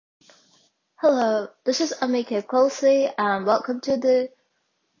Hello, this is Amika Closely, and welcome to the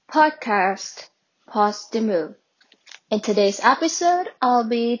podcast Pause the Move. In today's episode, I'll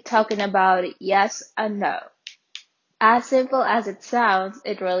be talking about yes and no. As simple as it sounds,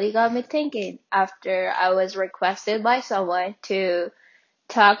 it really got me thinking after I was requested by someone to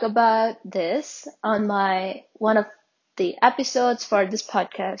talk about this on my one of the episodes for this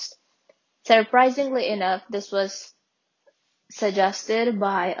podcast. Surprisingly enough, this was suggested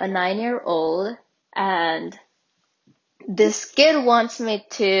by a 9-year old, and this kid wants me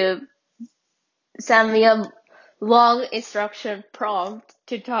to send me a long instruction prompt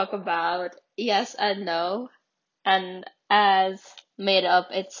to talk about yes and no. And as made up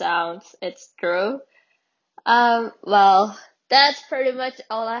it sounds, it's true. Well, that's pretty much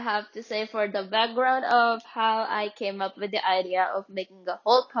all I have to say for the background of how I came up with the idea of making a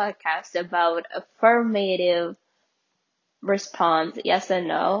whole podcast about affirmative response, yes and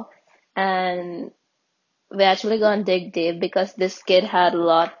no. And we actually gonna dig deep because this kid had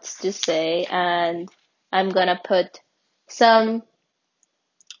lots to say, and I'm gonna put some.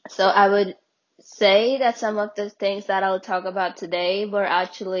 So I would say that some of the things that I'll talk about today were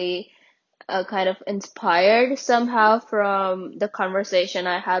actually kind of inspired somehow from the conversation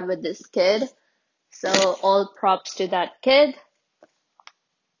I had with this kid. So all props to that kid.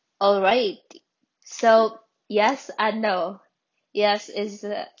 All right. So yes and no. Yes is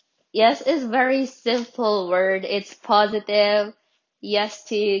uh, yes is very simple word. It's positive. Yes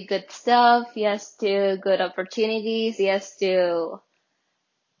to good stuff. Yes to good opportunities. Yes to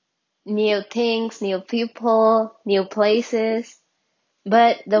new things, new people, new places.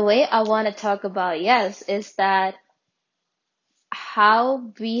 But the way I want to talk about yes is that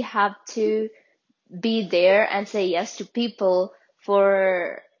how we have to be there and say yes to people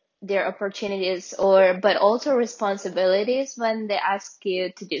for their opportunities or but also responsibilities when they ask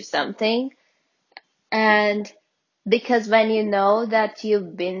you to do something. And because when you know that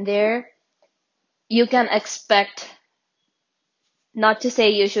you've been there, you can expect, not to say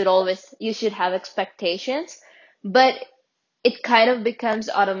you should have expectations, but it kind of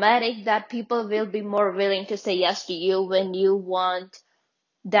becomes automatic that people will be more willing to say yes to you when you want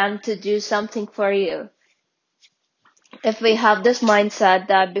them to do something for you. If we have this mindset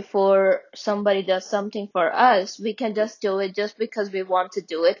that before somebody does something for us, we can just do it just because we want to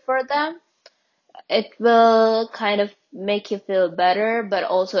do it for them, it will kind of make you feel better, but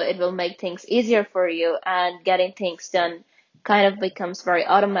also it will make things easier for you, and getting things done kind of becomes very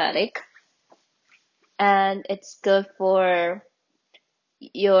automatic, and it's good for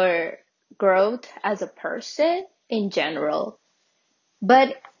your growth as a person in general.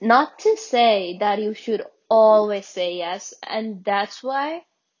 But not to say that you should always say yes, and that's why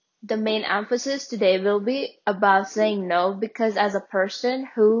the main emphasis today will be about saying no, because as a person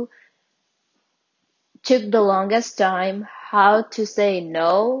who took the longest time how to say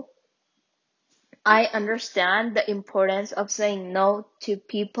no, I understand the importance of saying no to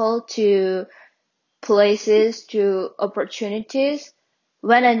people, to places, to opportunities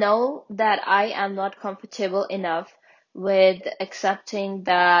when I know that I am not comfortable enough with accepting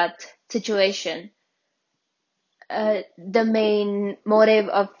that situation. The main motive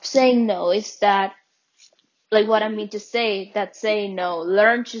of saying no is that, like what I mean to say, that saying no,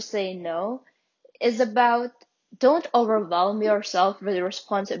 learn to say no, is about don't overwhelm yourself with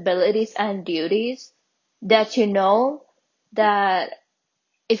responsibilities and duties that you know that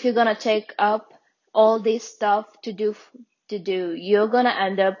if you're gonna take up all this stuff to do, you're gonna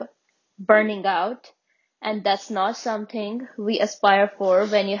end up burning out, and that's not something we aspire for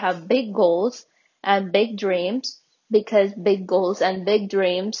when you have big goals and big dreams, because big goals and big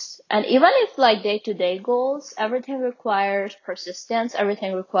dreams, and even if like day-to-day goals, everything requires persistence,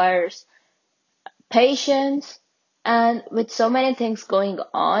 everything requires patience, and with so many things going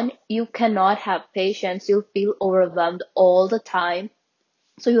on, you cannot have patience. You'll feel overwhelmed all the time.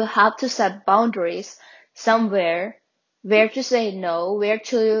 So you have to set boundaries somewhere, where to say no, where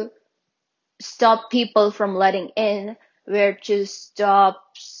to stop people from letting in, where to stop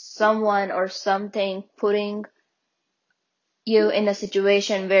someone or something putting you in a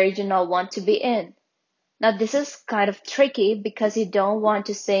situation where you do not want to be in. Now, this is kind of tricky because you don't want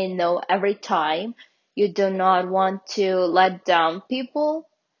to say no every time. You do not want to let down people,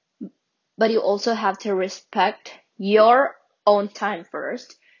 but you also have to respect your own time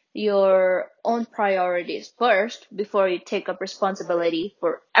first, your own priorities first, before you take up responsibility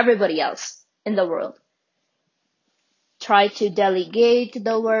for everybody else in the world. Try to delegate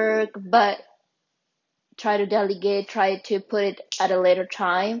the work, but try to put it at a later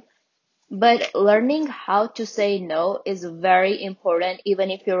time. But learning how to say no is very important,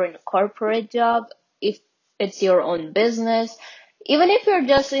 even if you're in a corporate job, if it's your own business, even if you're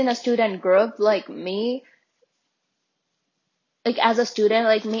just in a student group like me, like as a student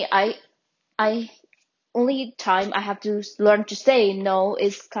like me, I only time I have to learn to say no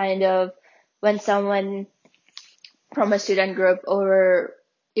is kind of when someone from a student group, or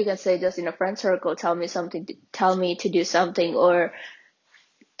you can say just in a friend circle, tell me to do something or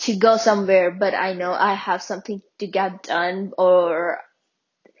to go somewhere, but I know I have something to get done, or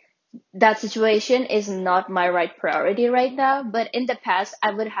that situation is not my right priority right now. But in the past,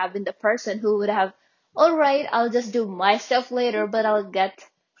 I would have been the person who would have, all right, I'll just do my stuff later, but I'll get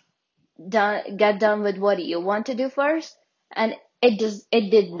done with what you want to do first. And it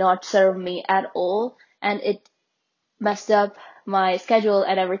did not serve me at all, and it messed up my schedule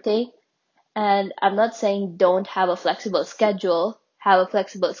and everything. And I'm not saying don't have a flexible schedule,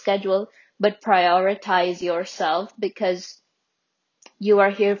 but prioritize yourself, because you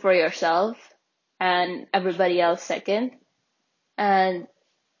are here for yourself and everybody else second. And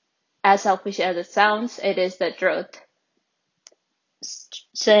as selfish as it sounds, it is the truth.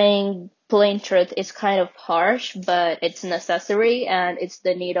 Saying plain truth is kind of harsh, but it's necessary and it's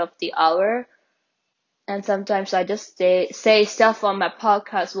the need of the hour. And sometimes I just say stuff on my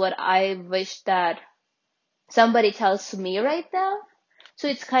podcast what I wish that somebody tells me right now. So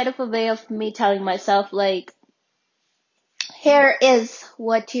it's kind of a way of me telling myself, like, here is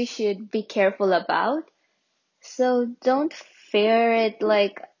what you should be careful about. So don't fear it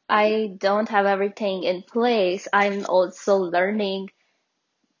like I don't have everything in place. I'm also learning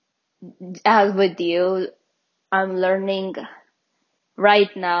as with you. I'm learning right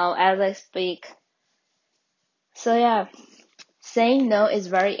now as I speak. So yeah, saying no is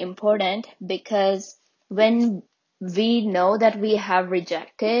very important, because when we know that we have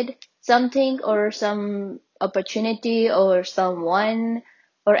rejected something or some opportunity or someone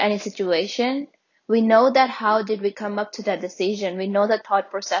or any situation, we know that how did we come up to that decision. We know the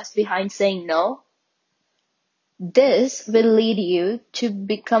thought process behind saying no. This will lead you to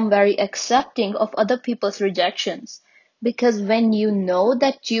become very accepting of other people's rejections. Because when you know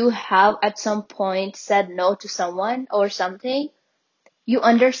that you have at some point said no to someone or something, you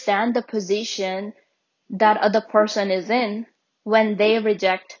understand the position that other person is in when they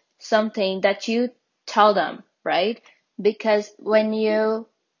reject something that you tell them, right? Because when you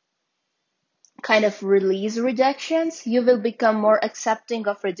kind of release rejections, you will become more accepting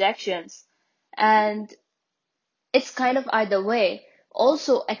of rejections. And it's kind of either way.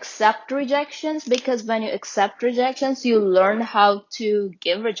 Also accept rejections, because when you accept rejections, you learn how to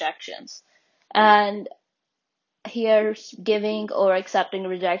give rejections. And here, giving or accepting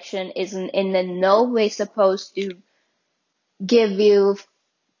rejection isn't in no way supposed to give you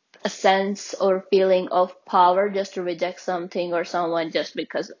a sense or feeling of power just to reject something or someone just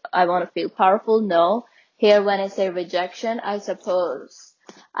because I want to feel powerful. No. Here, when I say rejection, I suppose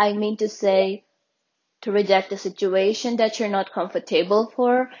I mean to say to reject a situation that you're not comfortable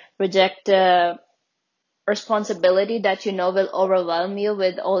for, reject a responsibility that you know will overwhelm you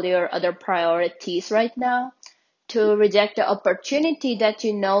with all your other priorities right now, to reject the opportunity that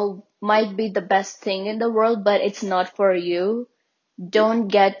you know might be the best thing in the world, but it's not for you. Don't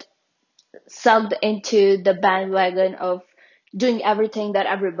get sucked into the bandwagon of doing everything that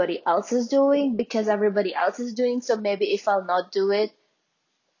everybody else is doing because everybody else is doing. So maybe if I'll not do it,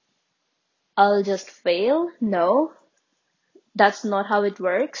 I'll just fail. No, that's not how it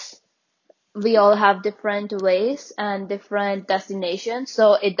works. We all have different ways and different destinations.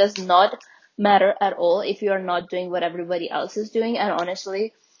 So it does not matter at all if you are not doing what everybody else is doing. And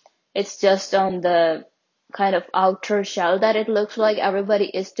honestly, it's just on the kind of outer shell that it looks like everybody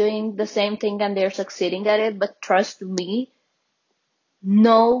is doing the same thing and they're succeeding at it. But trust me,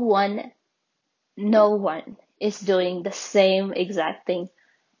 no one, no one is doing the same exact thing.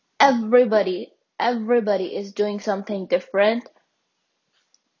 Everybody is doing something different.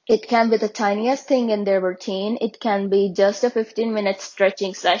 It can be the tiniest thing in their routine. It can be just a 15-minute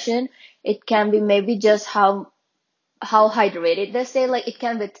stretching session. It can be maybe just how hydrated they stay. Like it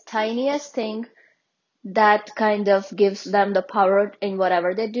can be the tiniest thing that kind of gives them the power in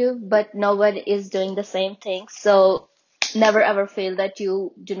whatever they do, but no one is doing the same thing. So never ever feel that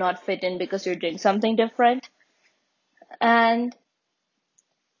you do not fit in because you're doing something different. And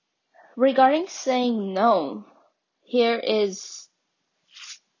regarding saying no, here is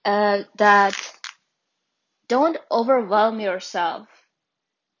that don't overwhelm yourself.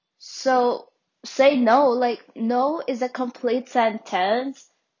 So say no, like no is a complete sentence.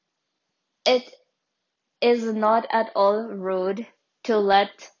 It is not at all rude to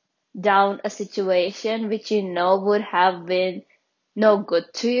let down a situation which you know would have been no good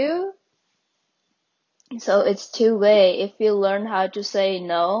to you. So it's two-way. If you learn how to say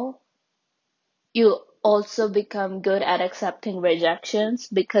no, you also become good at accepting rejections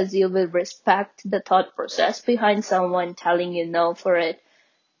because you will respect the thought process behind someone telling you no for it.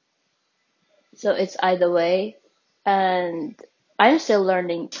 So it's either way. And I'm still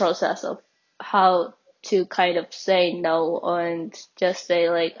learning process of how to kind of say no and just say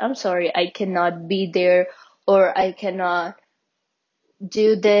like, I'm sorry, I cannot be there, or I cannot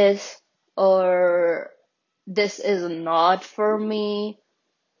do this, or this is not for me.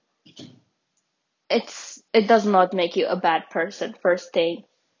 It does not make you a bad person, first thing.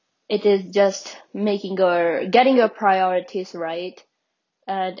 It is just making your getting your priorities right,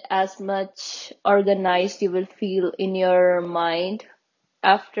 and as much organized you will feel in your mind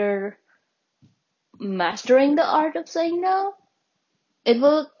after mastering the art of saying no, it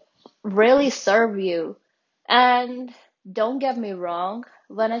will really serve you. And don't get me wrong,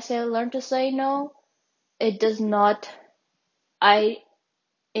 when I say learn to say no, it does not, I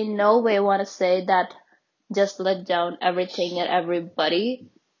in no way want to say that just let down everything and everybody.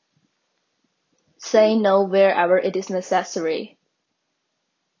 Say no wherever it is necessary.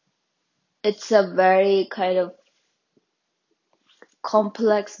 It's a very kind of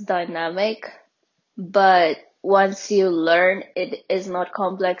complex dynamic, but once you learn, it is not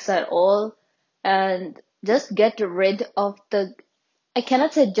complex at all. And just get rid of I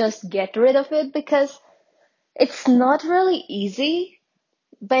cannot say just get rid of it because it's not really easy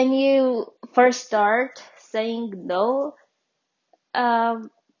when you first start saying no um,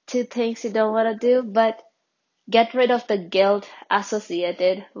 to things you don't want to do, but get rid of the guilt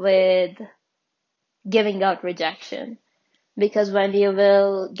associated with giving out rejection. Because when you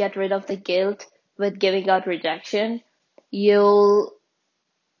will get rid of the guilt with giving out rejection, you'll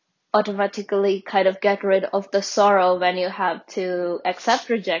automatically kind of get rid of the sorrow when you have to accept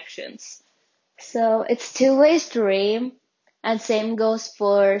rejections. So it's two-way stream, and same goes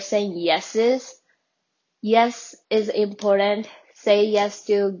for saying yeses. Yes is important. Say yes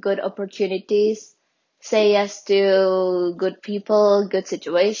to good opportunities. Say yes to good people, good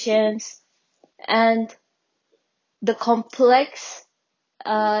situations. And the complex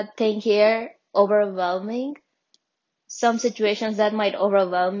thing here, overwhelming, some situations that might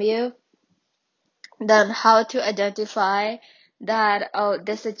overwhelm you, then how to identify that, oh,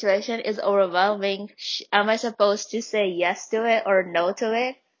 this situation is overwhelming. Am I supposed to say yes to it or no to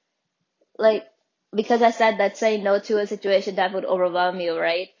it? Like, because I said that saying no to a situation that would overwhelm you,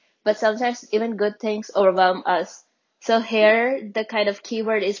 right? But sometimes even good things overwhelm us. So here, the kind of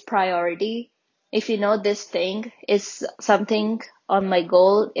keyword is priority. If you know this thing is something on my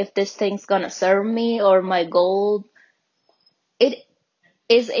goal, if this thing's gonna serve me or my goal, it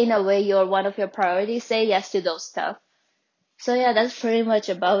is in a way your one of your priorities, say yes to those stuff. So yeah, that's pretty much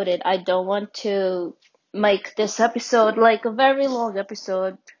about it. I don't want to make this episode like a very long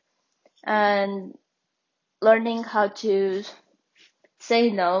episode, and learning how to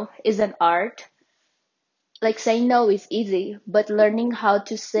say no is an art. Like saying no is easy, but learning how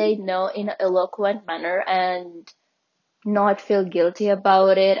to say no in an eloquent manner and not feel guilty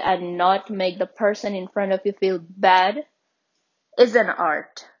about it and not make the person in front of you feel bad is an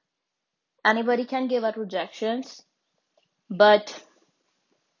art. Anybody can give out rejections, but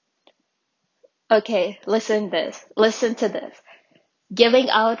okay, listen to this. Giving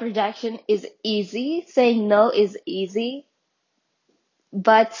out rejection is easy, saying no is easy,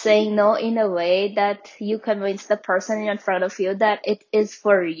 but saying no in a way that you convince the person in front of you that it is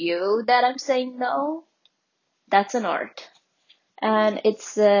for you that I'm saying no, that's an art. And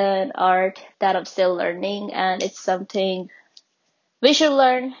it's an art that I'm still learning, and it's something we should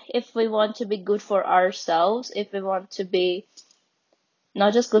learn if we want to be good for ourselves, if we want to be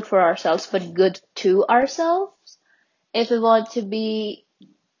not just good for ourselves, but good to ourselves, if we want to be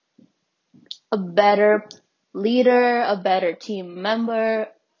a better leader, a better team member,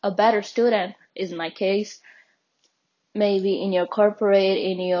 a better student, is my case, maybe in your corporate,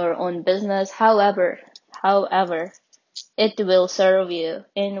 in your own business, however, it will serve you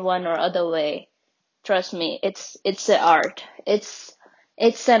in one or other way. Trust me, it's an art.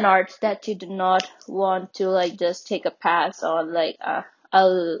 It's an art that you do not want to like just take a pass on, like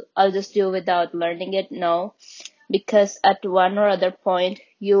I'll just do without learning it. No, because at one or other point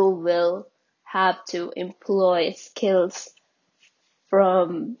you will have to employ skills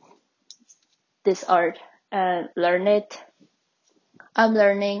from this art and learn it. I'm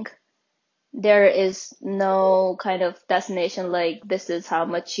learning. There is no kind of destination like this is how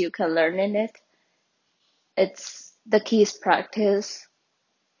much you can learn in it. It's the key is practice.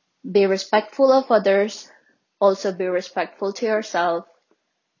 Be respectful of others, also be respectful to yourself,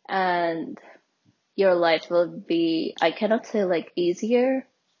 and your life will be, I cannot say like easier,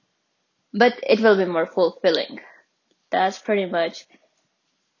 but it will be more fulfilling. That's pretty much.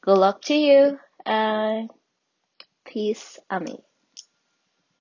 Good luck to you and peace, Ami.